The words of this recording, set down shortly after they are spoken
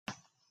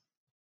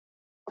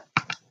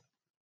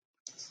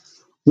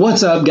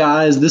What's up,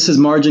 guys? This is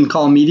Margin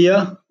Call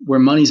Media, where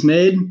money's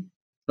made,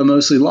 but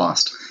mostly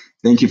lost.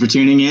 Thank you for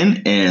tuning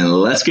in, and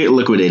let's get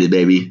liquidated,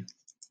 baby.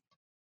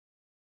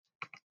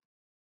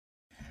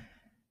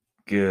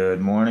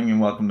 Good morning,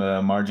 and welcome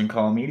to Margin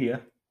Call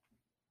Media.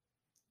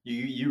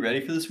 You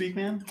ready for this week,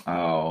 man?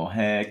 Oh,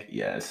 heck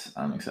yes.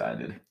 I'm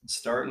excited.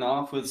 Starting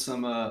off with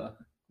some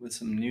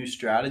new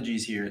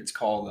strategies here. It's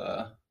called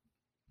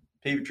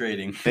paper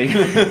trading. Fake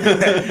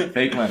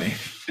money.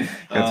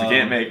 Because we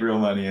can't make real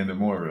money into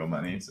more real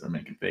money, so we're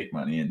making fake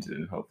money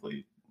into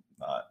hopefully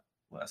not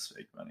less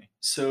fake money.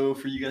 So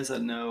for you guys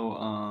that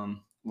know,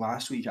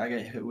 last week I got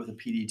hit with a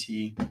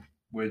PDT,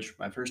 which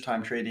my first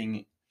time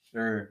trading,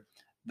 or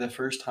the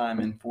first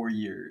time in 4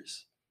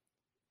 years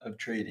of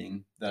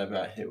trading that I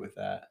got hit with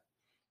that.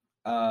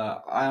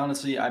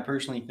 I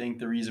personally think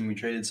the reason we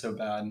traded so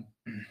bad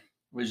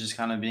was just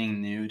kind of being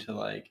new to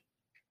like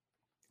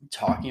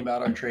talking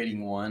about our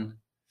trading one,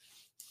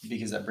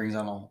 because that brings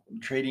on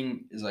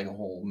trading is like a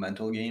whole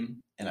mental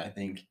game, and I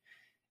think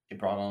it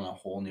brought on a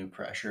whole new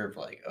pressure of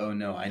like, oh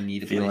no, I need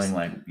to Feeling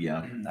place,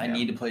 I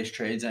need to place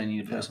trades. I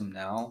need to place them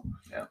now.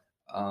 Yeah.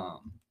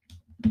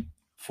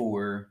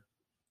 For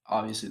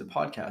obviously the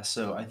podcast,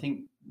 so I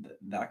think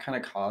that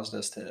kind of caused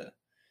us to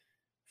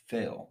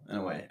fail in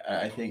a way.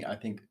 I think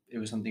it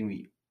was something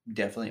we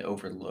definitely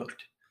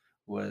overlooked,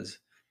 was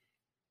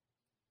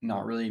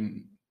not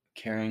really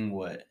caring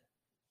what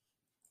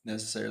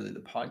necessarily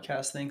the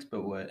podcast thinks,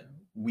 but what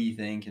we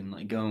think, and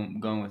like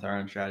going with our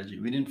own strategy.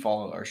 We didn't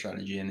follow our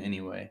strategy in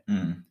any way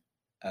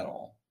at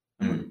all.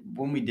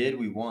 When we did,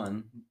 we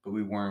won, but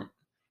we weren't,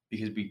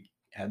 because we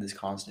had this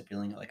constant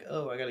feeling like,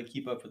 oh, I got to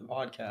keep up for the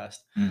podcast.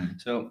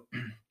 So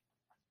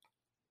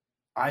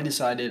I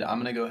decided I'm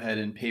going to go ahead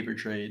and paper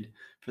trade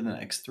for the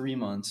next 3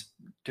 months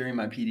during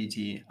my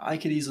PDT. I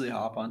could easily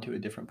hop onto a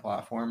different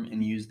platform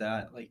and use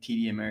that, like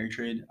TD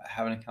Ameritrade. I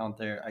have an account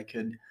there. I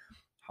could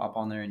hop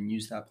on there and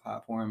use that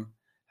platform.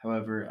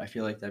 However, I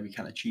feel like that'd be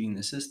kind of cheating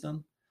the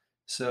system.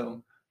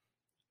 So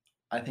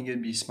I think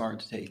it'd be smart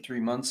to take 3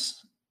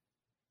 months,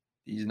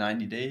 these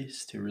 90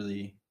 days, to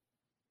really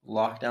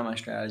lock down my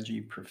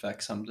strategy,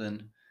 perfect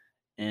something,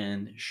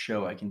 and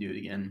show I can do it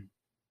again.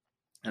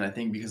 And I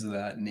think because of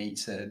that, Nate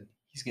said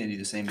he's going to do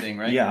the same thing,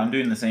 right? Yeah, I'm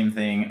doing the same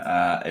thing.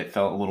 It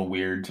felt a little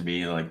weird to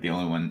be like the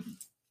only one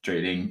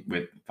trading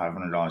with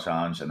 $500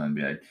 challenge and then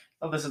be like,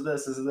 oh, this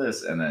is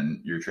this. And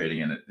then you're trading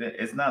in it.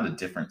 It's not a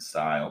different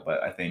style,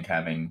 but I think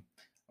having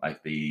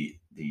like the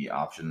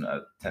option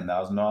of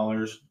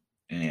 $10,000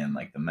 and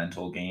like the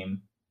mental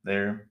game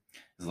there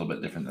is a little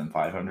bit different than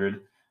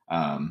 500.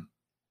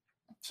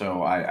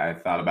 So I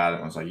thought about it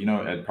and was like,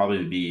 it'd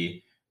probably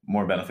be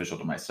more beneficial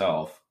to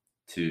myself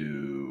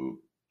to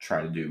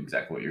try to do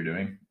exactly what you're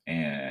doing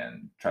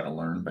and try to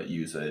learn, but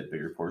use a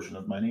bigger portion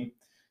of money.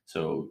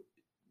 So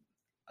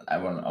I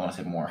want to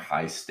say more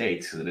high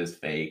stakes, because it is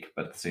fake,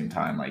 but at the same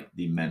time, like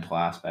the mental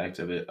aspect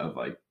of it, of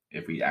like,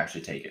 if we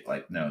actually take it,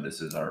 like, no,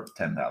 this is our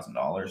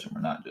 $10,000, and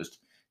we're not just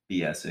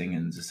BSing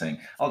and just saying,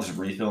 I'll just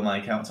refill my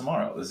account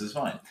tomorrow. This is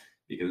fine,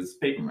 because it's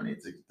paper money.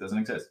 It doesn't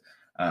exist.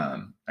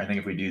 I think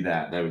if we do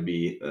that, that would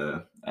be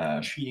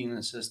cheating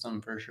the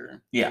system for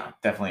sure. Yeah,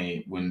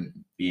 definitely wouldn't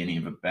be any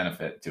of a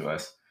benefit to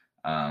us.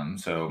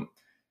 So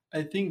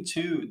I think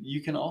too, you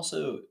can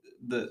also,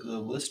 the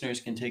listeners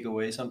can take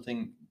away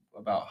something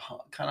about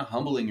kind of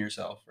humbling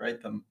yourself, right?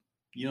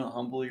 You don't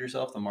humble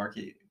yourself, the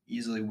market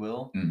easily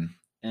will.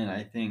 And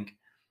I think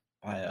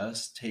by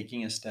us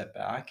taking a step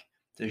back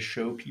to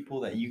show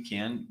people that you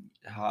can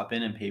hop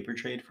in and paper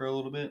trade for a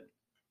little bit,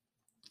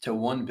 to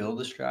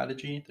build a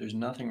strategy, there's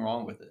nothing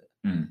wrong with it.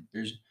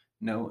 There's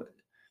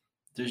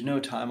no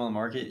time on the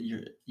market.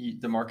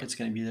 The market's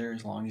going to be there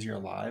as long as you're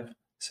alive.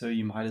 So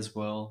you might as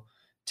well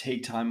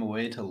take time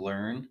away to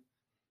learn,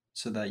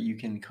 so that you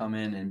can come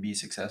in and be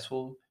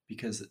successful.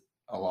 Because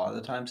a lot of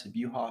the times, if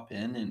you hop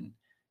in and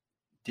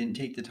didn't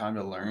take the time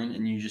to learn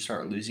and you just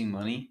start losing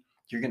money,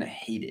 you're going to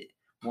hate it.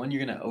 One,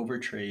 you're going to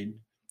overtrade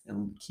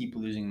and keep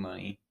losing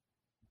money.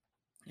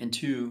 And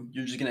two,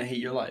 you're just going to hate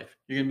your life.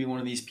 You're going to be one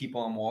of these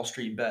people on Wall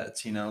Street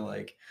bets,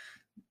 like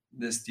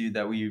this dude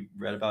that we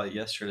read about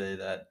yesterday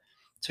that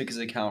took his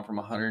account from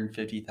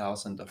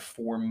 $150,000 to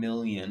 $4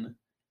 million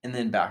and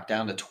then back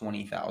down to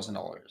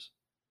 $20,000.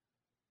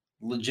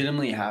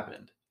 Legitimately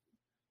happened.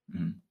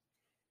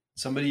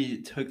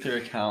 Somebody took their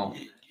account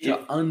to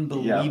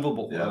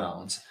unbelievable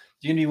amounts.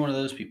 You're gonna be one of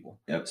those people.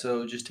 Yep.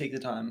 So just take the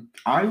time.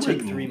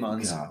 Take 3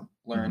 months,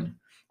 learn.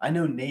 I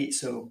know Nate.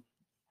 So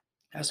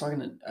I was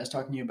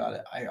talking to you about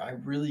it. I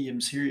really am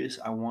serious.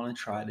 I want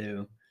to try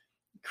to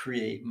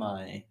create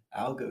my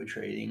algo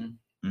trading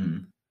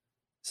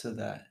so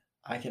that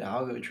I can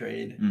algo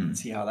trade and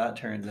see how that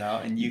turns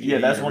out. And you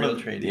can that's one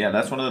of trading. Yeah,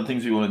 that's one of the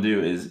things we want to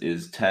do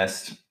is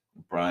test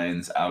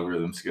Brian's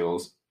algorithm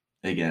skills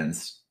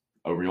against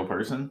a real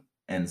person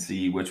and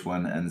see which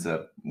one ends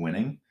up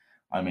winning.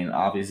 I mean,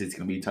 obviously it's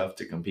going to be tough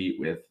to compete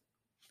with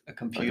a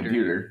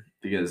computer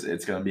because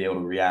it's going to be able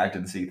to react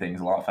and see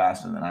things a lot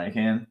faster than I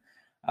can.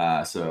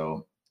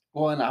 So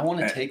Well, and I want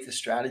to Uh, take the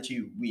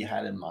strategy we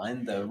had in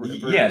mind, the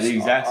Yeah, the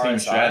exact same RSI.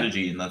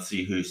 strategy, and let's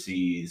see who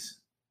sees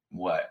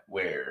what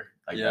where.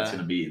 Like Yeah. that's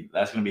gonna be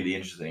the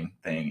interesting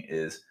thing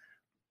is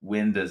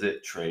when does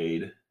it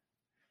trade?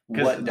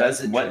 Because What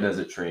does it what trade? does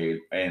it trade,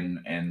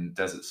 and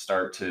does it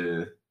start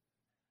to?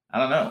 I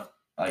don't know.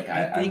 Like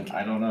I think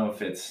I don't know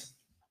if it's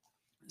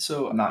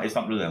so. not. It's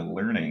not really a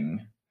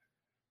learning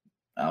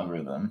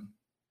algorithm.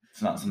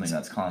 It's not something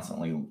that's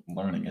constantly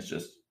learning. It's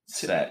just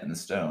set in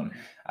stone.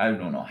 I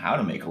don't know how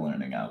to make a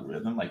learning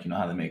algorithm. Like,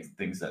 how to make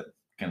things that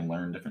can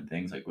learn different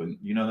things. Like when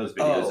those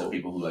videos of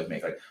people who like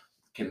make like,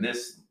 can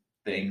this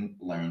thing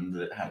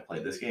learn how to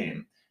play this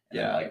game? And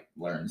Yeah. it, like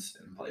learns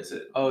and plays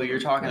it. Oh, you're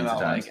talking millions of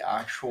about times. like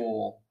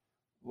actual.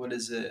 What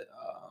is it?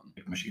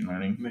 Like machine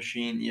learning.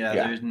 Machine. Yeah.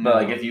 Yeah. There's But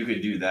like if you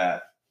could do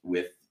that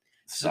with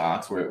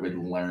stocks where it would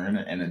learn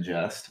and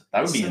adjust,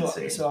 that would be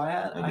insane. So I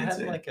had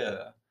insane. like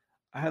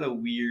I had a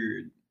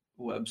weird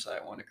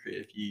website I wanted to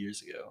create a few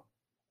years ago.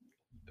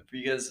 For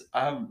you guys,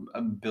 I have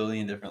a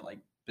billion different like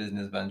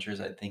business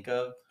ventures I think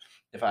of.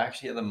 If I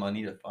actually had the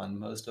money to fund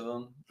most of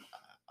them,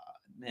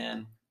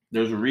 man,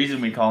 there's a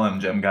reason we call him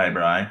Gem Guy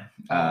Bry.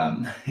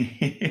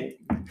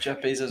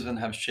 Jeff Bezos doesn't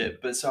have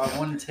shit, but so I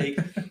want to take.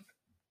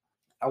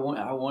 I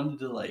wanted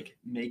to like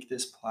make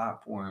this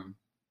platform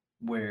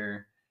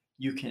where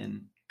you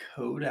can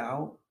code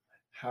out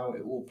how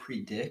it will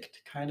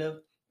predict kind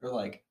of or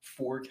like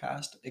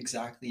forecast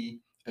exactly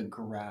a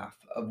graph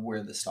of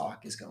where the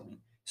stock is going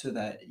so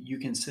that you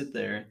can sit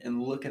there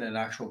and look at an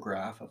actual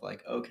graph of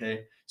like,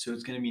 okay, so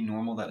it's going to be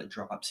normal that it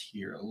drops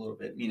here a little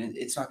bit. I mean,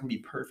 it's not going to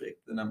be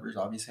perfect. The numbers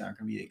obviously aren't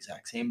going to be the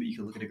exact same, but you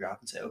can look at a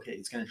graph and say, okay,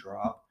 it's going to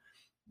drop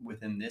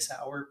within this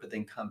hour, but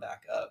then come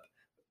back up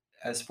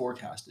as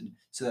forecasted,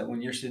 so that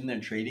when you're sitting there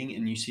trading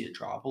and you see it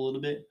drop a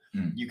little bit,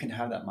 you can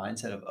have that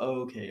mindset of,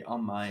 oh, okay,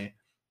 on my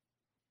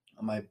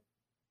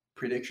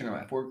prediction or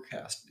my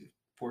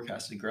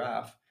forecasted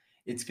graph,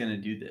 it's going to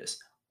do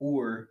this.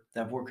 Or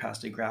that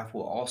forecasted graph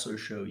will also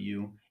show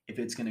you if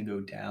it's going to go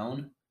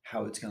down,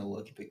 how it's going to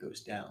look if it goes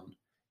down.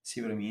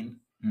 See what I mean?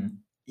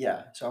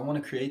 Yeah. So I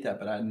want to create that,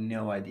 but I had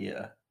no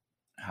idea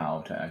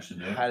how to actually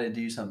do it. How to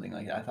do something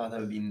like that. I thought that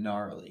would be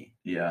gnarly.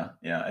 Yeah.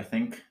 I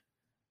think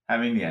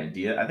having the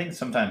idea, I think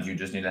sometimes you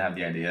just need to have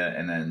the idea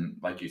and then,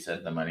 like you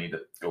said, the money to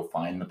go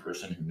find the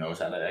person who knows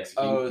how to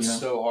execute. Oh, it's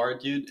so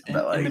hard, dude.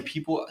 And the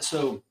people,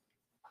 so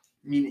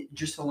I mean,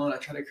 just alone, I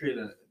try to create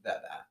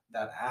that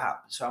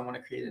app. So I want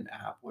to create an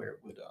app where it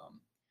would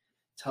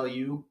tell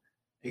you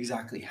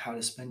exactly how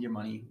to spend your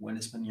money, when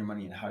to spend your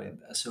money, and how to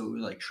invest. So it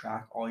would like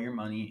track all your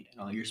money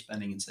and all your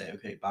spending and say,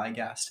 okay, buy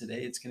gas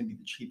today. It's going to be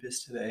the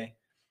cheapest today.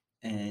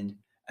 And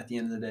at the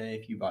end of the day,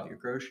 if you bought your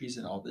groceries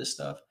and all this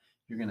stuff,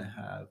 you're going to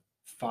have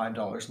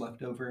 $5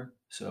 left over.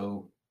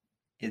 So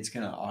it's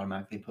going to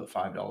automatically put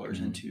 $5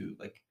 into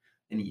like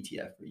an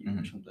ETF for you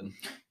or something.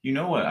 You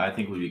know what I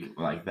think would be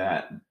like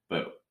that,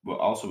 but what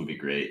also would be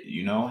great,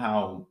 you know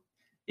how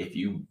if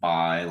you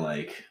buy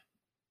like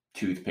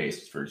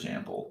toothpaste, for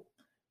example,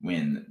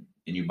 and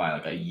you buy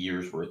like a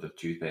year's worth of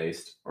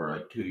toothpaste or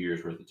like 2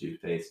 years worth of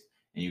toothpaste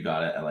and you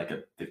got it at like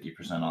a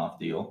 50% off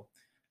deal,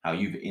 how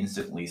you've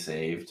instantly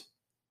saved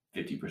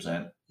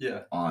 50%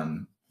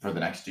 on for the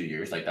next 2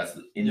 years. Like that's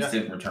the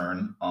instant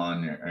return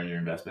on your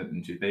investment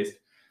in toothpaste.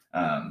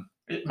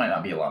 It might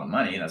not be a lot of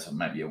money. That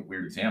might be a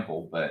weird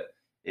example, but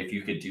if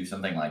you could do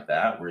something like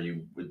that where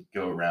you would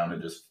go around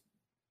and just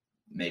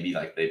maybe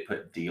like they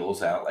put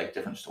deals out, like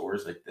different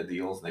stores, like the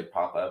deals they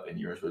pop up and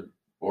yours would,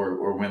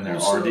 or when there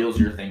are deals,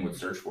 your thing would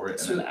search for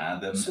it and then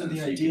add them. So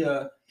the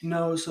idea,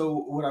 so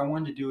what I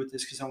wanted to do with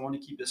this, because I want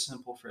to keep it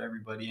simple for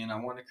everybody, and I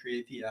want to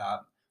create the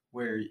app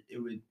where it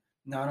would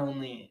not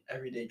only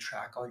every day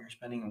track all your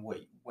spending and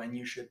when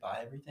you should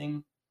buy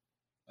everything,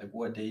 like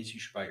what days you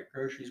should buy your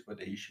groceries, what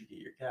day you should get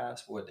your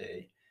gas, what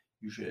day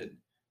you should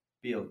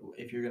be able,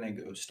 if you're going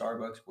to go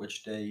Starbucks,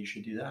 which day you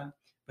should do that.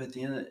 But at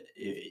the end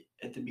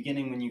at the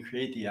beginning, when you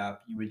create the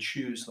app, you would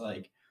choose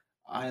like,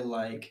 I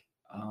like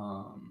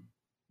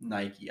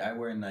Nike. I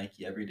wear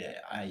Nike every day.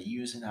 I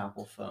use an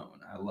Apple phone.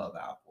 I love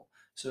Apple.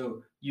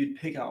 So you'd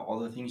pick out all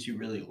the things you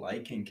really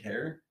like and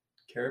care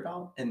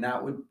about, and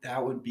that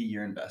would be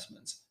your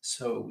investments.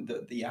 So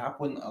the app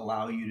wouldn't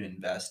allow you to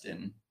invest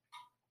in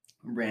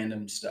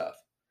random stuff.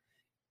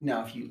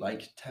 Now, if you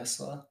like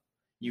Tesla,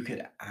 you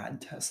could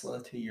add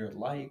Tesla to your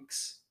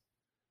likes,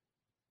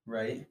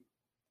 right?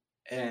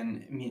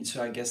 And I mean,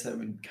 so I guess that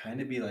would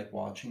kind of be like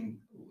watching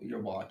your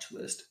watch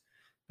list.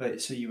 But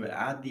so you would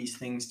add these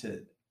things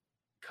to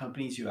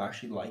companies you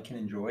actually like and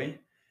enjoy,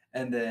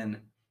 and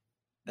then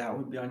that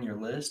would be on your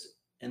list.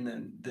 And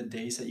then the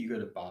days that you go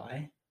to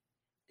buy,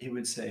 it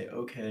would say,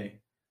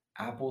 okay,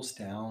 Apple's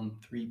down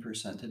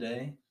 3%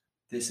 today.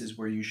 This is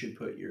where you should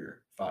put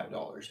your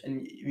 $5.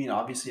 And I mean,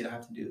 obviously, you'd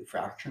have to do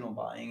fractional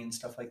buying and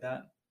stuff like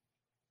that.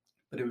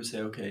 But it would say,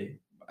 okay,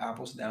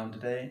 Apple's down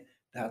today.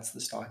 That's the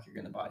stock you're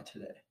going to buy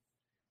today,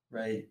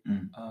 right?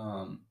 And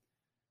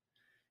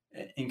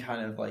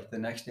kind of like the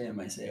next day, it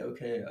might say,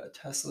 okay,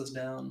 Tesla's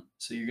down,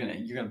 so you're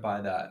gonna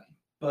buy that.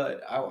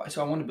 But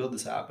so I want to build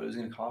this app, but it was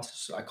going to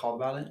cost. So I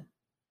called about it.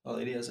 The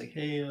lady was like,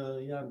 "Hey,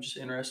 yeah, I'm just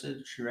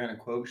interested." She ran a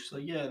quote. She's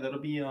like, "Yeah, that'll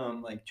be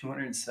like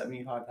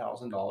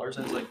 $275,000."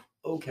 I was like,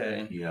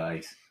 "Okay,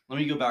 Yikes. let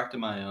me go back to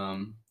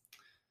my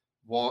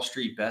Wall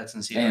Street bets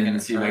and see if I can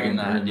And see if I earn can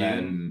that, earn that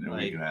dude." in a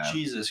week Like, and a half.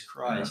 Jesus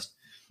Christ.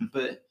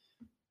 But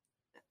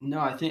no,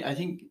 I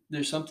think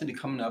there's something to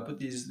coming up with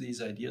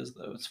these ideas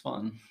though. It's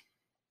fun.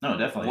 No, it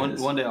definitely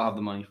is. One day I'll have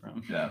the money for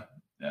them. Yeah,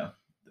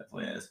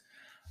 definitely is.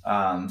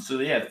 So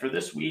yeah, for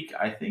this week,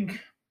 I think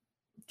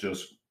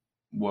just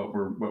what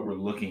we're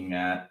looking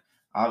at.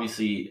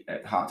 Obviously,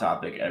 hot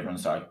topic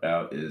everyone's talking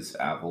about is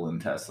Apple and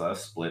Tesla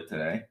split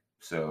today.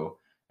 So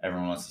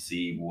everyone wants to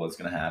see what's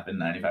going to happen.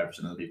 95%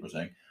 of the people are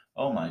saying,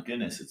 "Oh my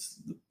goodness, it's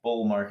the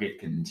bull market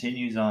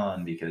continues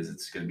on because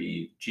it's going to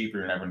be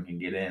cheaper and everyone can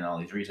get in. All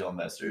these retail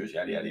investors,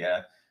 yada yada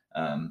yada."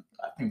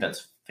 I think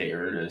that's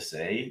fair to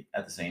say.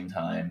 At the same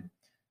time,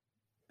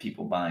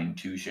 people buying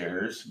 2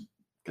 shares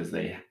because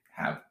they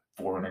have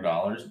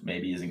 $400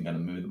 maybe isn't going to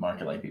move the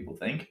market like people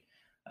think.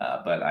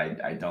 But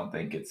I don't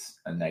think it's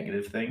a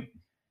negative thing.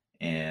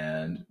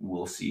 And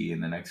we'll see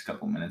in the next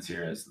couple minutes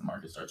here as the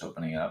market starts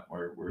opening up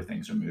where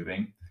things are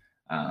moving.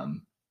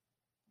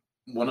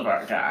 One of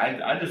our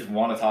I just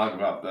want to talk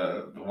about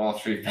the Wall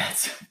Street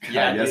bets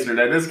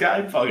yesterday. This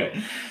guy,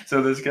 okay,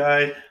 so this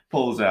guy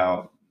pulls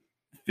out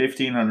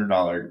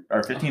 $1,500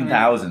 or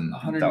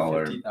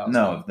 $15,000.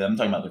 No, I'm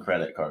talking about the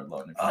credit card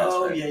loan.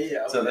 Oh yeah. Okay.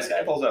 So this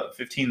guy pulls out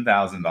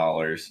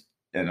 $15,000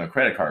 in a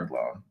credit card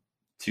loan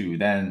to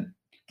then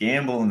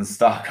gamble in the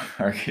stock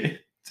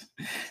market.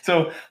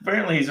 So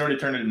apparently he's already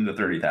turned it into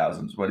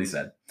 30,000 is what he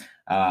said.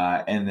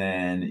 And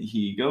then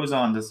he goes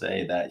on to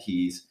say that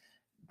he's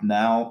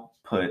now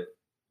put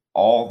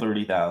all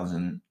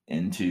 30,000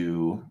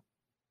 into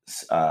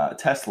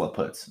Tesla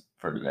puts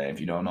for today. If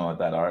you don't know what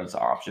that are, it's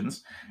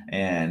options.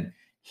 And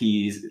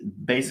he's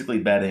basically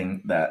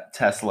betting that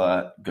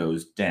Tesla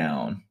goes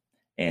down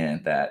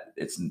and that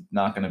it's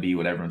not going to be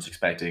what everyone's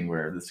expecting,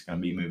 where this is going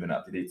to be moving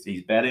up.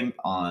 He's betting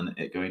on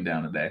it going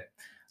down today.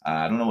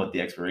 I don't know what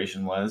the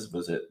expiration was.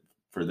 Was it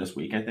for this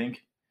week, I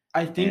think?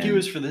 It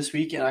was for this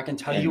week, and I can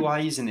tell you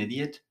why he's an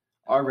idiot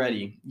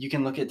already. You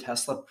can look at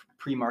Tesla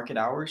pre-market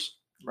hours,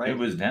 right? It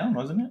was down,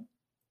 wasn't it?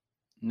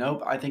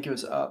 Nope, I think it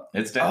was up.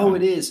 It's down. Oh,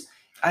 it is.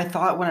 I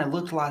thought when I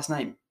looked last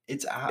night,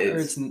 it's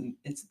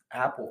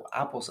Apple.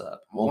 Apple's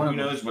up. Well, who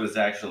knows what it's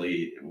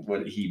actually,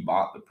 what he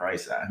bought the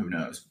price at? Who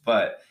knows?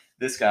 But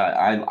this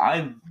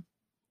guy,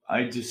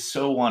 I just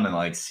so want to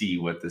like see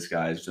what this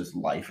guy's just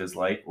life is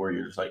like, where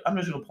you're just like, I'm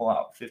just gonna pull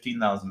out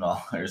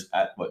 $15,000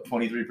 at what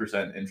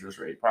 23% interest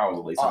rate,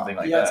 probably something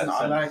like that. Yeah, it's an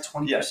automatic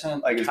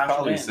 20%. Like it's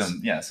probably so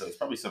it's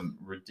probably some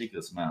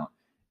ridiculous amount,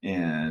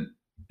 and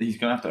he's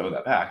gonna have to owe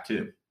that back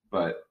too.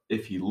 But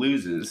if he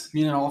loses, I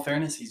mean, in all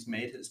fairness, he's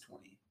made his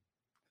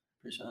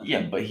 20%.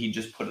 Yeah, but he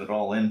just put it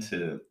all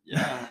into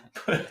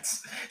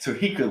puts, so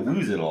he could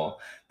lose it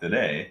all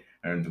today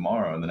or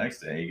tomorrow, and the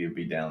next day he could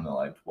be down to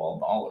like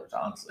 $12,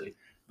 honestly.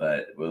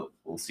 But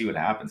we'll see what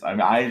happens. I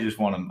mean,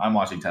 I'm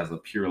watching Tesla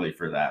purely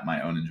for that,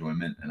 my own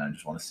enjoyment, and I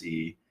just want to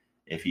see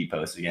if he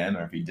posts again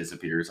or if he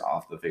disappears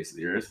off the face of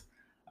the earth.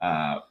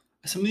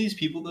 Some of these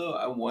people, though,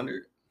 I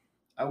wonder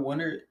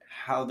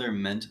how they're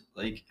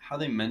how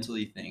they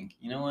mentally think.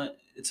 You know what?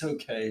 It's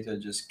okay to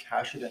just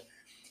cash it in.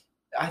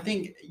 I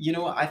think, you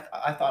know what?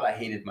 I thought I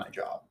hated my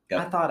job. Yep.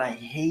 I thought I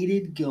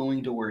hated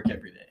going to work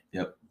every day.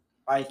 Yep.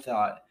 I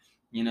thought,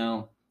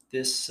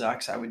 this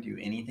sucks. I would do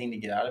anything to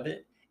get out of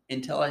it,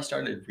 until I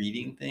started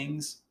reading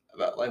things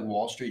about like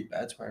Wall Street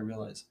bets, where I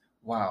realized,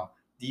 wow,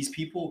 these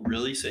people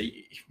really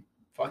say,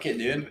 fuck it,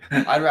 dude.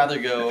 I'd rather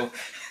go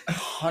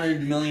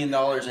 $100 million in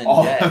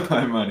all debt of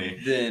my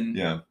money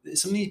than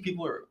some of these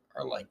people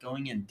are like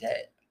going in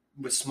debt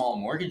with small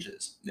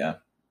mortgages. Yeah.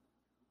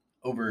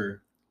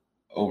 Over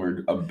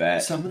a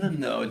bet. Some of them,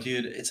 though,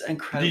 dude, it's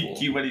incredible.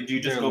 Do you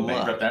just go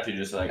bankrupt after you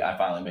just like, I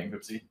filed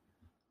bankruptcy?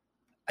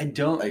 I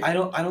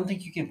don't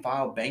think you can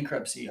file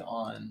bankruptcy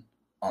on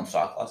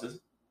stock losses.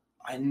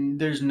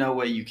 There's no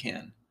way you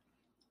can.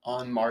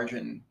 On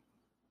margin,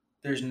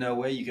 there's no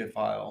way you could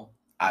file.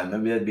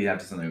 Maybe that'd be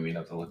something we'd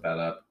have to look that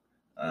up.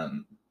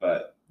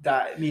 But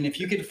that, I mean, if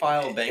you could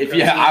file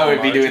bankruptcy, I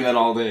would be doing that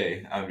all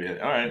day. I'd be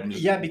like, all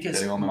right.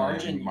 Because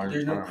margin,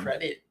 there's no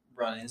credit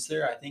run, is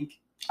there? I think.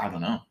 I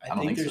don't know. I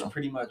think there's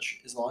pretty much,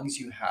 as long as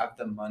you have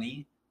the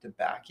money to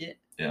back it.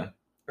 Yeah.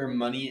 Or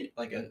money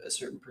like a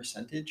certain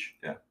percentage.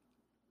 Yeah.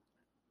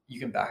 You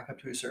can back up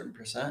to a certain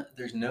percent.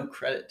 There's no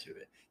credit to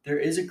it. There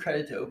is a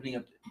credit to opening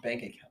up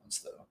bank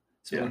accounts, though.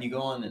 So when you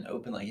go on and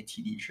open like a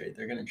TD trade,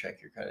 they're going to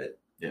check your credit.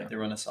 Yeah. They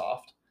run a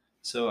soft.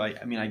 So I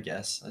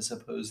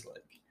suppose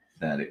like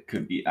that it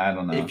could be. I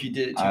don't know. If you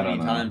did it too many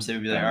times, they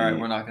would be like, all right,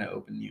 we're not going to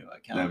open you an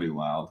account. That'd be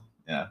wild.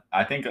 Yeah.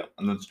 I think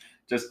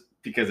just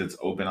because it's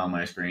open on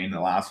my screen,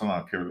 the last one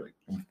I kind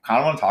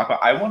of want to talk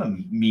about. I want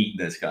to meet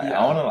this guy. Yeah.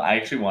 I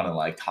actually want to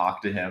like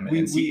talk to him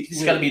and see.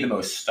 He's got to be the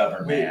most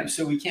stubborn man.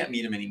 So we can't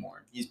meet him anymore.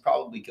 He's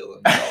probably killed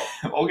himself.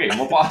 Okay,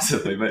 well,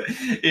 possibly. But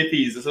if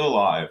he's still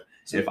alive,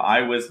 if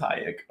I was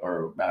Hayek,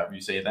 or however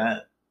you say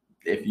that,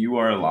 if you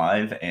are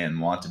alive and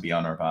want to be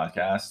on our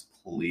podcast,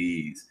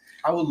 please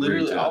I will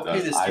literally. Reach I'll out to pay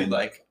us. this dude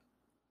like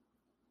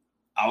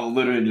I'll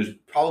literally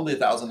just probably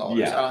 $1,000. I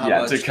yeah, don't have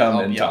yeah, much to come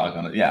help and you talk out.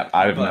 on it. Yeah,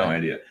 I have no But-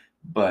 idea.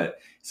 But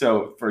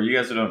so for you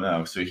guys who don't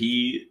know, so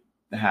he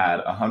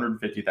had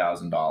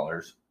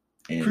 $150,000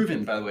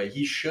 Proven, by the way,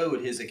 he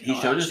showed his account.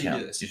 He showed his actually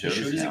account. do this. He He showed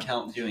showed his his account.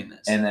 account doing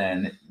this. And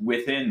then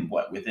within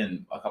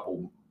a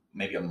couple,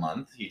 maybe a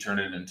month, he turned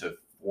it into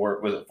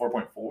was it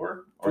 4.4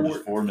 or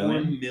just 4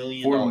 million?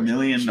 $4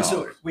 million.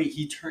 So wait,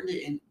 he turned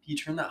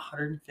that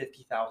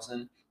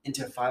 150,000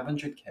 into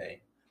 500K,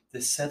 the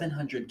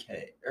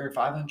 700K or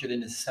 500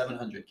 into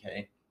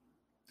 700K.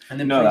 And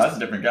then No, that's a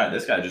different guy.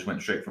 This guy just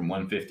went straight from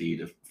 150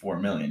 to 4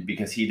 million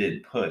because he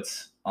did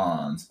puts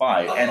on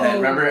SPY. And then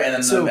remember,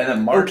 and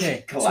then March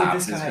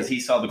collapsed because he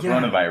saw the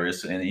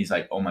coronavirus and he's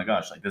like, oh my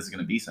gosh, like this is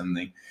going to be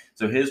something.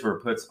 So his were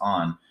puts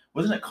on,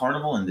 wasn't it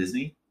Carnival and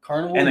Disney?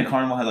 Carnival. And then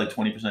Carnival had like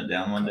 20%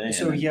 down one day.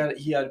 So he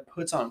had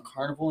puts on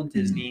Carnival and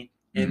Disney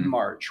in Mhm.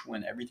 March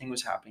when everything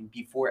was happening.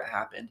 Before it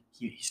happened,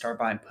 he started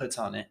buying puts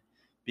on it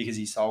because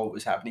he saw what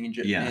was happening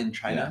in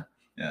China.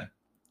 Yeah.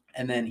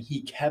 And then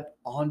he kept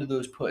onto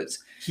those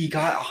puts. He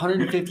got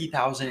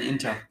 150,000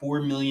 into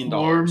 $4 million.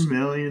 $4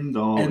 million.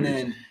 And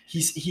then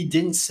he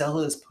didn't sell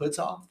his puts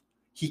off.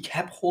 He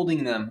kept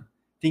holding them,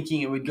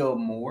 thinking it would go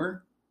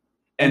more.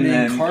 And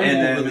then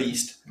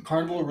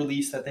Carnival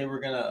released that they were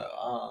gonna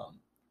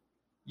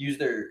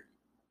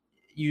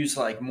use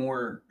like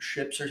more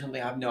ships or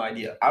something. I have no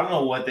idea. I don't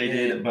know what they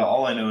did, but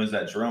all I know is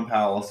that Jerome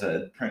Powell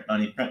said print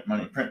money, print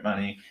money, print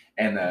money,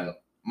 and then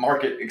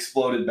market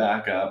exploded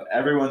back up.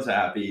 Everyone's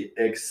happy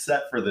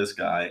except for this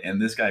guy,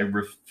 and this guy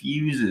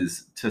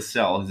refuses to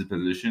sell his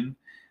position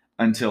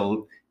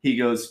until he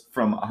goes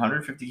from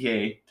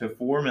 150K to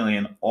 4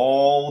 million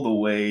all the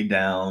way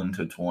down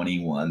to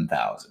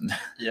 21,000.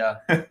 Yeah.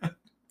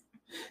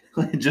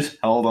 Just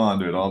held on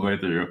to it all the way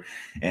through,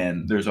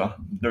 and there's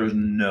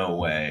no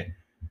way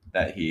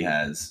that he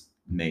has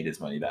made his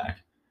money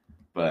back.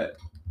 But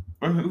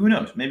or who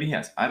knows? Maybe he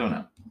has. I don't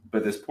know.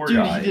 But this poor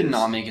guy, he did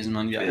not make his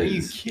money back. Are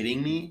you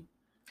kidding me?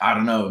 I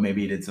don't know.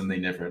 Maybe he did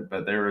something different.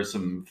 But there are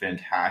some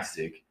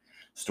fantastic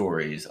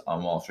stories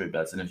on Wall Street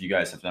Bets, and if you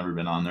guys have never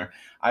been on there,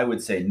 I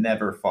would say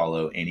never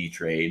follow any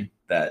trade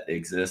that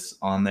exists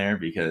on there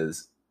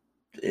because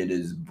it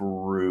is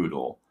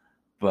brutal.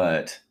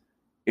 But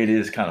it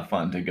is kind of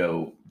fun to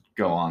go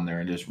on there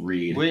and just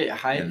read. Wait,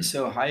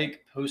 Hayek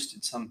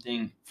posted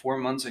something 4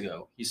 months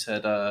ago. He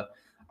said,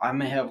 I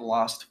may have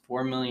lost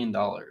 $4 million,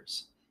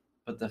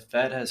 but the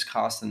Fed has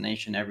cost the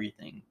nation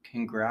everything.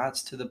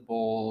 Congrats to the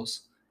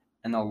bulls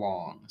and the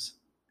longs.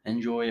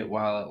 Enjoy it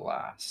while it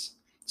lasts.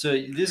 So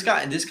this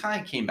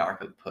guy came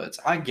back with puts.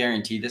 I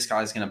guarantee this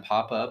guy's going to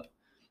pop up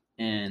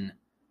in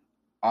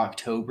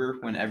October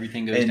when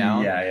everything goes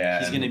down. Yeah.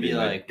 He's going to be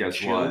like, guess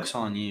joke's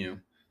what? on you.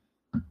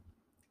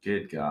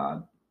 Good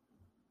God.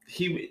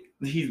 He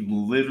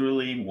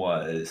literally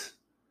was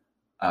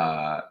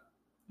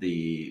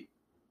the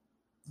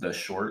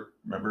Short,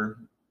 remember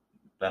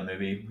that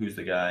movie? Who's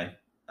the guy?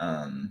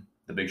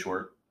 The Big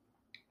Short.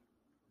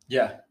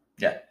 Yeah.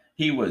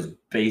 He was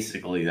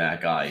basically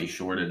that guy. He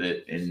shorted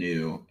it and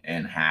knew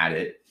and had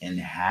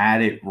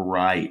it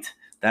right.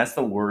 That's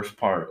the worst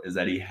part, is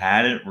that he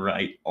had it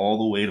right all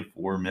the way to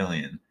 4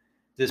 million.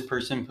 This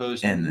person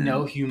posted, And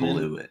no human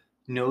blew it.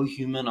 No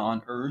human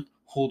on earth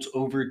holds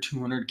over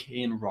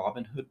 200K in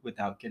Robinhood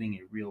without getting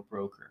a real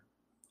broker.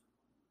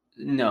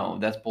 No,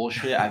 that's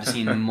bullshit. I've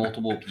seen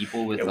multiple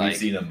people with We've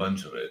seen a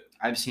bunch of it.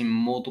 I've seen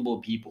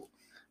multiple people.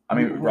 I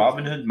mean,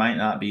 Robinhood might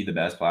not be the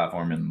best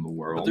platform in the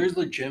world, But there's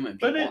legitimate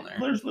people on there.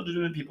 There's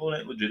legitimate people,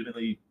 and it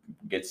legitimately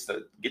gets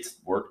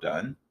work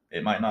done.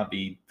 It might not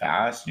be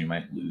fast, and you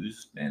might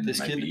lose, and it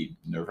might be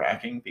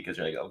nerve-wracking because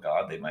you're like, oh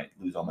god, they might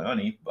lose all my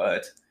money.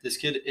 But this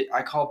kid,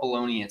 I call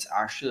baloney. It's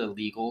actually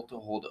illegal to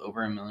hold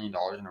over $1 million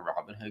in a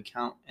Robinhood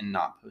account and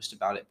not post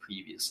about it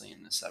previously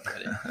in the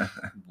subreddit.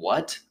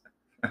 What?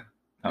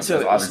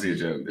 So obviously a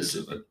joke.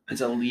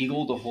 It's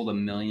illegal to hold $1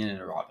 million in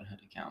a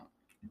Robinhood account.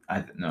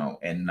 No,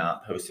 and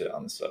not post it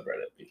on the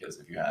subreddit, because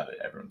if you have it,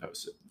 everyone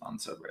posts it on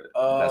the subreddit.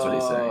 That's what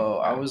he's saying. Oh,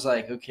 I was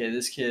like, okay,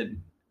 this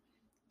kid.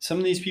 Some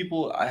of these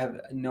people, I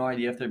have no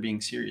idea if they're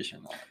being serious or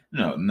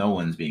not. No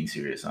one's being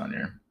serious on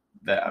here.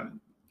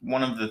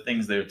 One of the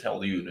things they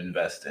tell you to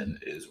invest in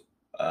is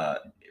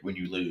when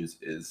you lose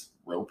is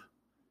rope.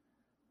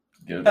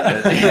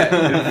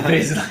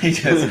 Basically,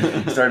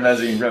 just start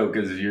investing in rope,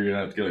 because you're gonna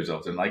have to kill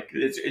yourself. And like,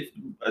 it's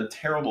a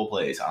terrible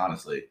place,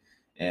 honestly.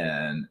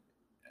 And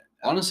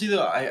honestly,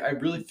 though, I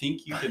really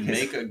think you can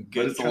make a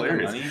good chunk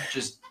of money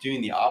just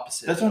doing the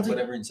opposite of what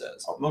everyone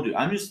says. Oh, dude,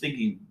 I'm just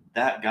thinking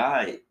that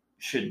guy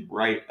should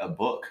write a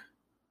book.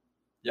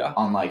 Yeah.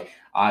 On like,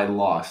 I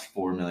lost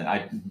 4 million.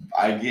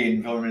 I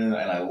gained 4 million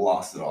and I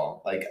lost it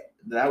all. Like,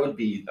 that would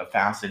be a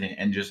fascinating,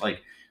 and just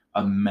like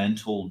a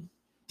mental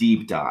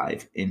deep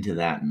dive into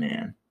that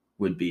man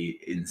would be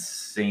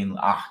insane.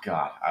 Ah,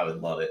 God, I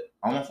would love it.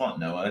 I almost want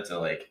Noah to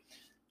like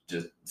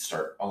just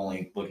start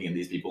only looking at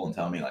these people and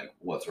tell me like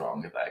what's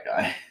wrong with that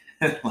guy.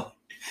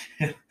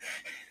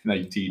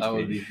 like teach that me.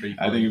 Would be pretty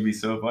funny. I think it'd be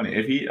so funny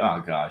if he.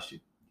 Oh gosh.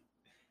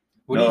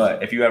 What do you Noah,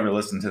 if you ever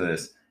listen to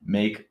this,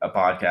 make a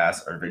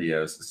podcast or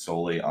videos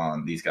solely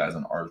on these guys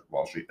on our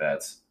Wall Street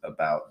Bets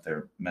about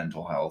their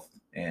mental health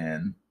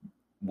and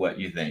what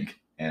you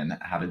think and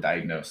how to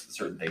diagnose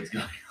certain things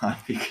going on,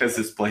 because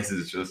this place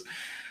is just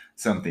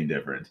something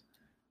different.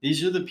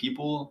 These are the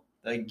people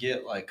that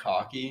get like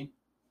cocky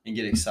and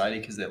get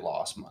excited because they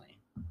lost money.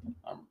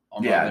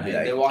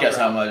 They walk guess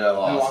around, how much I they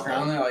lost. walk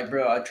around. They're like,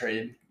 "Bro, I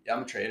traded. Yeah,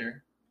 I'm a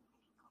trader.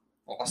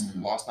 Lost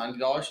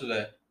 $90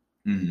 today.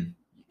 Mm-hmm.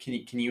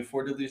 Can you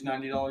afford to lose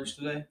 $90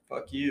 today?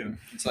 Fuck you."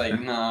 It's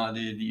like, nah,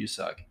 dude, you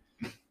suck.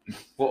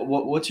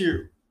 What's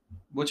your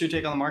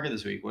take on the market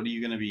this week? What are you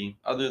gonna be,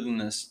 other than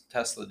this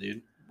Tesla,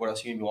 dude? What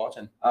else are you gonna be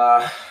watching?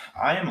 I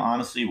am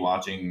honestly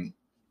watching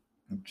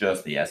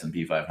just the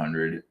S&P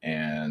 500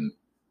 and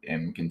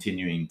am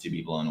continuing to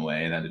be blown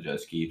away that it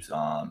just keeps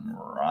on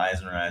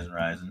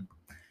rising.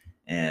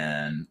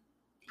 And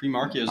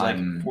Pre-market is like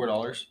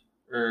 $4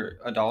 or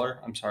 $1.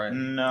 I'm sorry.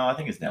 No, I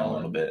think it's down a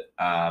little bit.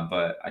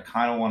 But I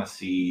kind of want to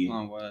see.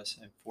 Oh, what did I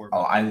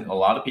say? A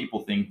lot of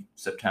people think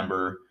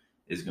September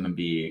is going to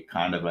be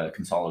kind of a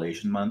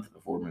consolidation month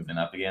before moving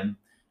up again,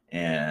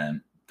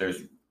 and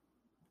there's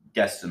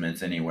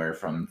guesstimates anywhere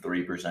from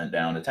 3%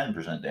 down to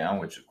 10% down,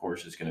 which of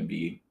course is going to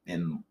be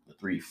in the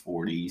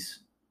 340s,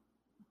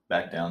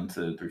 back down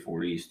to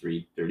 340s,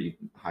 330,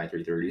 high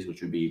 330s,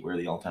 which would be where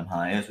the all-time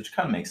high is, which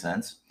kind of makes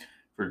sense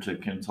for it to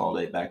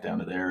consolidate back down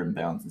to there and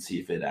bounce and see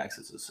if it acts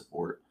as a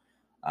support.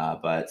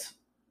 But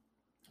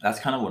that's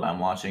kind of what I'm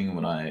watching,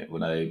 what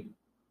I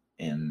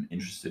am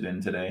interested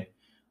in today.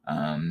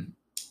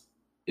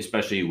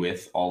 Especially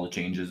with all the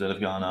changes that have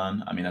gone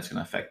on. I mean, that's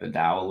going to affect the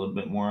Dow a little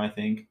bit more, I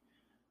think.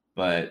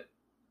 But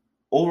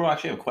overall,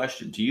 actually, I have a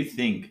question. Do you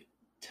think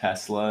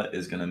Tesla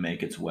is going to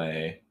make its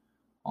way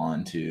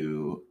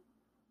onto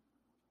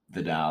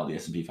the Dow, the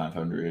S&P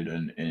 500,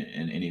 and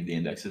any of the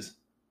indexes?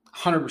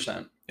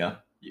 100%. Yeah.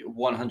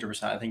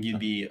 100%. I think you'd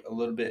be a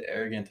little bit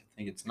arrogant to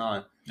think it's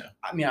not. Yeah.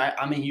 I mean,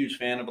 I'm a huge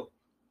fan of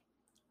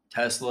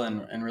Tesla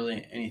and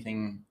really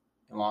anything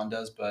Elon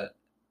does, but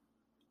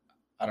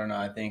I don't know.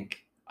 I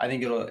think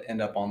it'll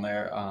end up on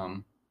there.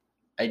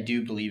 I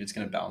do believe it's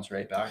going to bounce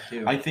right back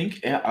too. I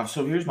think. Yeah,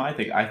 so here's my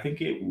thing. I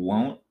think it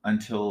won't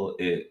until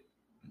it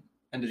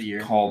end of the year.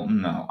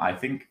 No, I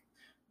think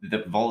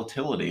the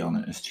volatility on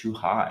it is too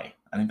high.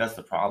 I think that's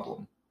the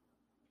problem.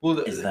 Well,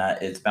 is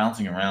that it's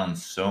bouncing around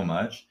so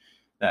much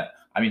that,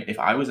 I mean, if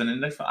I was an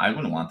index fund, I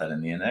wouldn't want that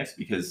in the index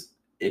because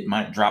it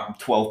might drop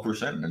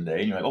 12% in a day,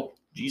 and you're like, oh,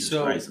 Jesus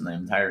Christ, and the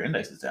entire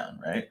index is down,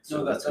 right?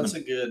 So no, that's a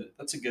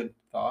good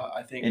thought.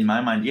 I think in my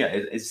mind, yeah,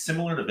 it's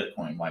similar to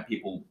Bitcoin. Why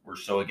people were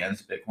so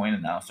against Bitcoin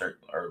and now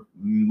are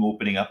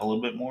opening up a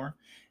little bit more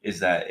is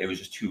that it was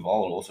just too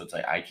volatile. So it's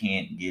like, I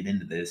can't get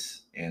into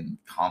this and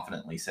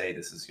confidently say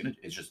this is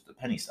it's just a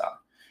penny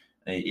stock.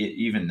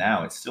 Even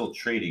now, it's still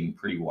trading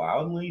pretty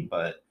wildly,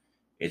 but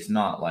it's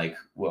not like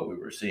what we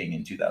were seeing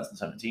in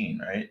 2017,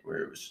 right?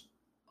 Where it was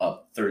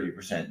up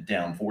 30%,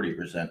 down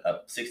 40%,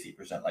 up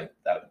 60%. Like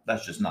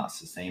that's just not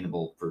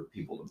sustainable for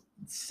people to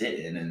sit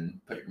in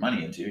and put your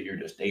money into. You're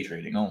just day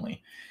trading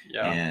only.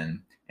 Yeah.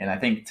 And I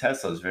think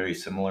Tesla is very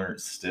similar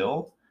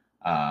still.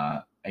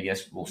 I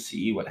guess we'll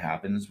see what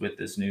happens with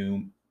this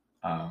new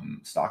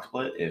stock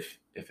split if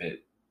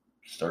it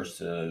starts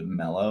to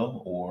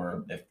mellow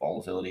or if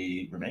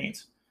volatility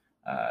remains.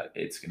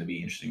 It's going to be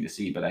interesting to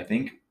see. But I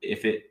think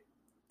if it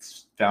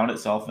found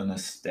itself in a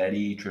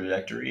steady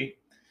trajectory,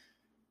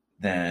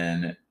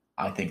 then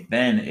I think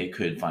then it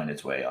could find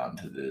its way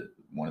onto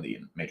one of the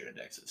major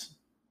indexes.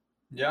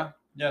 Yeah.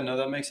 No,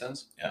 that makes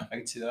sense. Yeah, I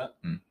can see that.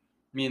 I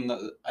mean,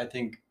 I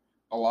think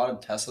a lot of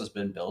Tesla's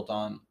been built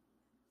on.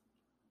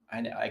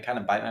 I kind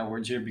of bite my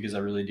words here because I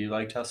really do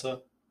like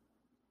Tesla.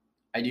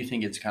 I do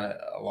think it's kind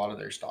of a lot of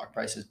their stock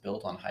price is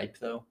built on hype,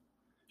 though.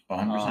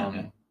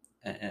 100%.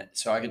 And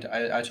so I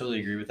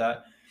totally agree with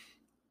that.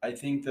 I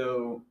think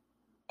though,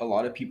 a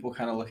lot of people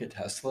kind of look at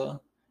Tesla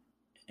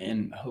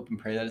and hope and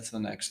pray that it's the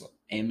next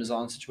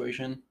Amazon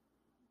situation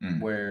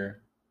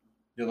where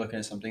you're looking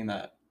at something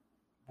that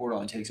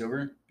borderline takes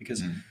over,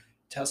 because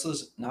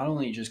Tesla's not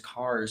only just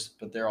cars,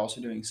 but they're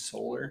also doing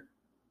solar.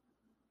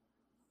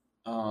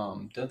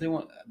 Don't they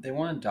want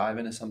to dive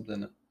into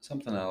something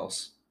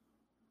else?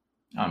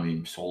 I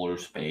mean, solar,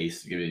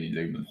 space,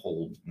 the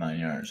whole 9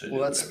 yards. Well,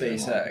 that's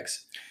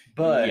SpaceX.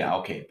 But yeah,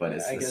 okay, but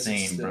it's the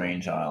same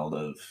brainchild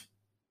of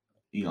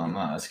Elon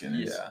Musk,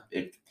 and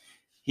if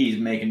he's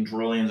making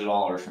trillions of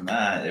dollars from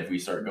that, if we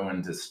start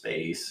going to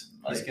space,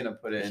 he's gonna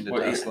put it into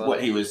Tesla.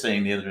 What he was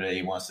saying the other day,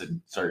 he wants to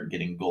start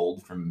getting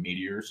gold from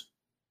meteors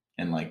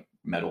and like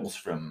metals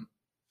from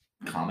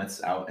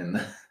comets out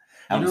in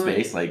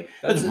space. Like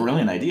that's a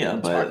brilliant idea,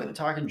 but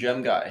talking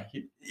gem guy.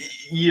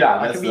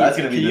 That's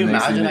gonna be. Can you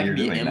imagine I could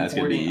be importing? That's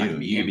gonna be you.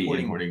 You could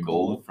be importing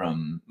gold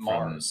from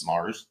Mars,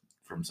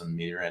 from some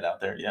meteorite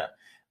out there. Yeah,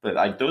 but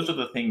like those are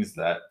the things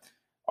that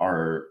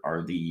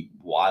are the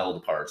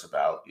wild parts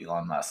about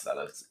Elon Musk that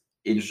is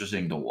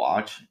interesting to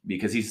watch,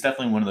 because he's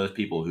definitely one of those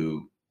people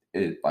who,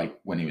 like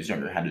when he was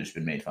younger, had just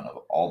been made fun of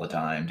all the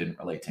time, didn't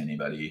relate to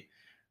anybody,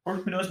 or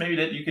who knows, maybe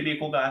you could be a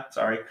cool guy.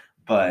 Sorry,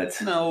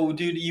 But No,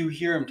 dude, you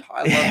hear him talk.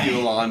 I love you,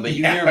 Alon, but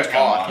you Yeah, hear him come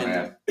talk, on, and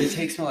man. it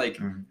takes me like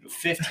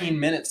 15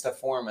 minutes to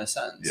form a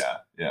sentence.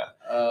 yeah.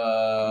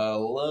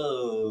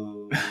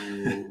 Hello.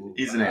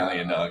 He's an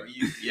alien, dog.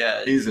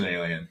 Yeah. He's an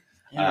alien.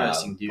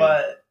 Interesting, dude.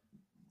 But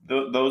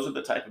those are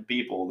the type of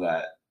people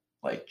that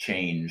like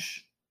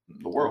change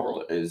the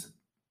world. Is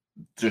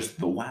just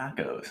the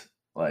wackos.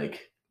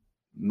 Like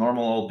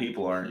normal old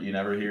people aren't. You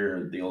never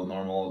hear the old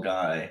normal old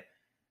guy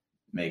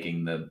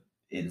making the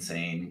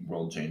insane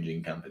world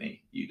changing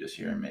company. You just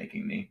hear him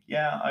making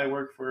I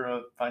work for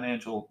a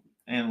financial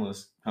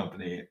analyst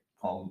company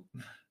called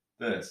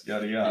this,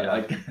 yada yada. Yeah.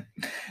 Like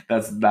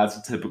that's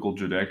a typical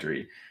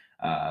trajectory.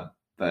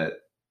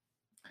 But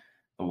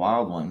the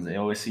wild ones, they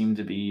always seem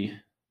to be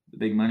the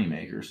big money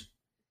makers.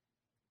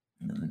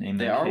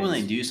 They are when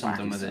they do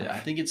something with it. I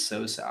think it's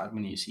so sad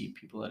when you see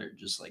people that are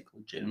just like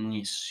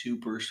legitimately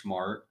super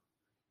smart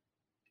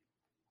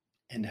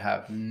and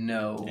have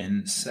no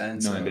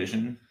sense no of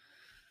ambition.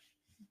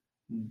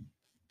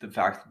 the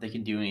fact that they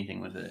can do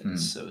anything with it.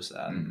 It's so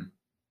sad.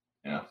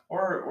 Yeah,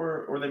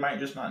 or they might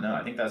just not know.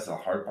 I think that's the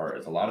hard part.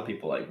 Is a lot of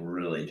people like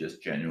really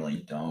just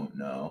genuinely don't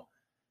know.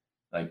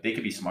 Like they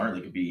could be smart,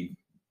 they could be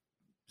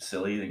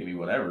silly, they could be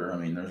whatever. I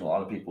mean, there's a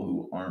lot of people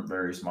who aren't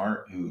very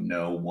smart who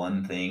know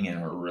one thing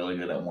and are really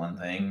good at one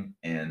thing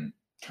and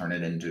turn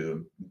it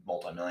into a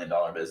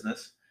multi-million-dollar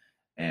business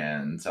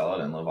and sell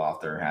it and live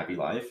off their happy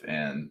life.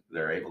 And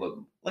they're able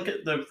to look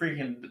at the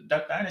freaking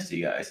Duck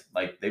Dynasty guys.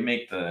 Like they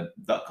make the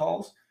duck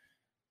calls.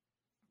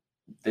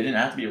 They didn't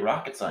have to be a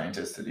rocket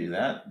scientist to do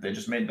that. They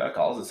just made duck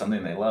calls. It's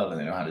something they love and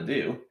they know how to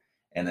do.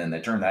 And then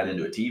they turn that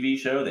into a TV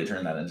show. They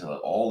turn that into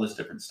all this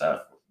different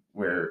stuff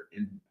where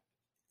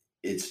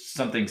it's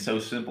something so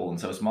simple and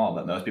so small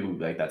that most people would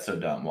be like, that's so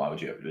dumb. Why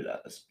would you ever do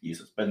that? That's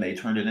useless. But they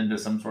turned it into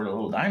some sort of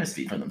little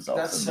dynasty for themselves.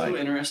 That's and so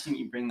like, interesting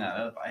you bring that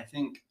up. I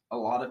think a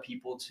lot of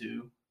people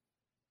too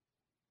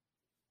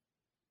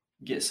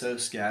get so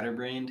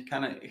scatterbrained.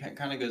 Kind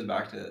of goes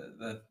back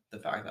to the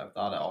fact that I've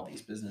thought of all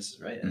these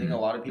businesses, right? I think a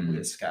lot of people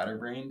get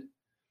scatterbrained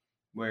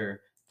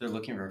where they're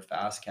looking for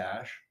fast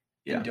cash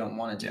and don't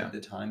want to take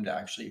the time to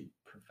actually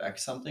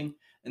perfect something.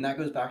 And that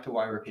goes back to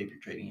why we're paper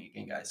trading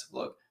again, guys.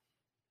 Look,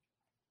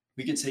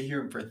 we could sit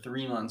here for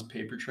 3 months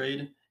paper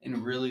trade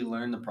and really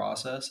learn the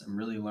process and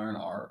really learn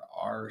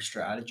our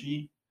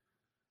strategy,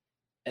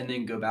 and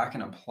then go back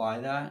and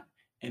apply that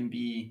and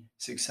be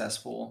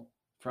successful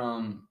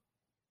from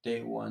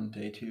day 1,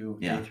 day 2,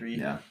 day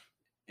 3,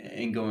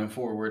 and going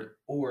forward.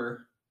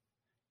 Or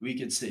we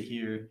could sit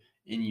here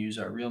and use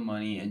our real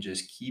money and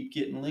just keep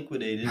getting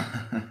liquidated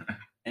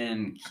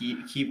and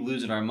keep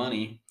losing our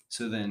money.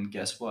 So then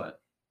guess what?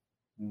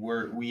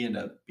 We end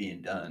up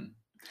being done.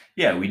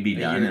 Yeah, we'd be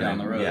done down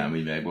the road. Yeah,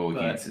 we'd be like, well, we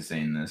can't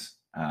sustain this.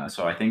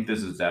 So I think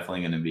this is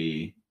definitely going to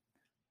be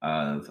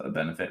a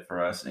benefit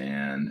for us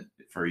and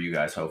for you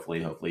guys. Hopefully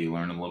you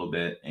learn a little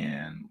bit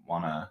and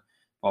want to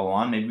follow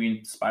on. Maybe we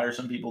inspire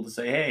some people to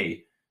say,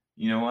 hey,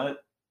 you know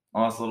what?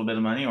 I lost a little bit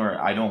of money,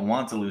 or I don't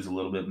want to lose a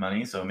little bit of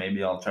money, so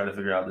maybe I'll try to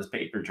figure out this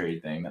paper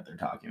trade thing that they're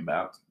talking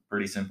about.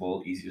 Pretty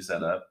simple, easy to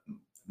set up.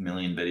 A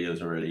million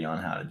videos already on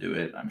how to do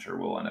it. I'm sure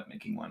we'll end up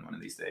making one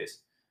of these days.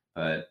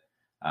 But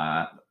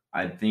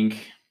I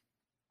think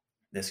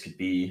this could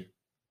be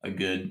a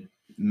good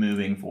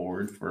moving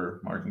forward for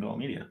Margin Call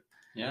Media.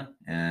 Yeah.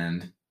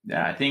 And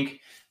I think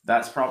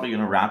that's probably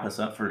going to wrap us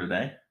up for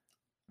today.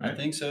 Right? I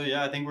think so.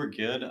 Yeah, I think we're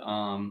good.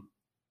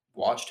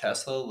 Watch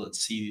Tesla. Let's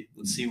see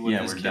what this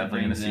we're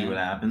definitely going to see what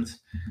happens,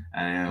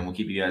 and we'll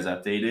keep you guys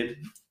updated.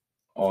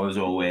 As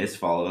always,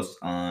 follow us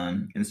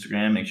on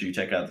Instagram. Make sure you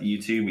check out the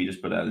YouTube. We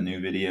just put out a new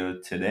video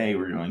today.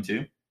 We're going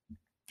to,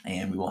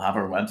 and we will have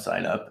our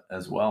website up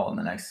as well in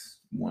the next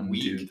 1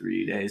 week, 2,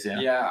 3 days.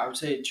 Yeah, I would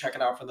say check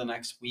it out for the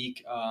next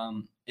week.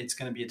 It's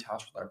going to be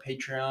attached with our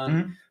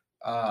Patreon.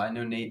 I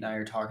know Nate and I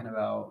are talking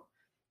about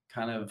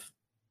kind of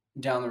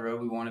down the road,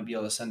 we want to be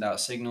able to send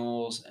out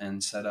signals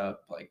and set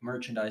up like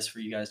merchandise for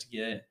you guys to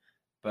get.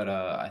 But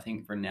I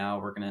think for now,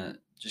 we're going to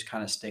just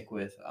kind of stick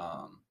with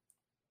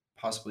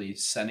possibly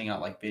sending out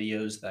like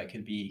videos that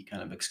could be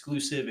kind of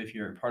exclusive if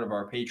you're part of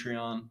our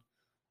Patreon.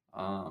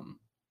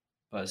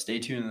 But stay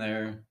tuned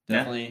there.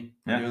 Definitely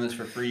doing this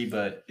for free,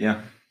 but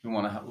we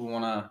want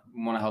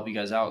to help you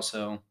guys out.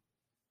 So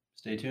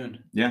stay tuned.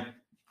 Yeah.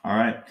 All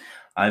right.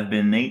 I've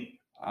been Nate.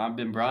 I've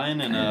been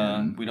Brian,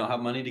 and we don't have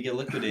money to get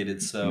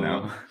liquidated,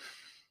 so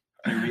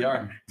here we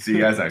are. See you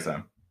guys next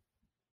time.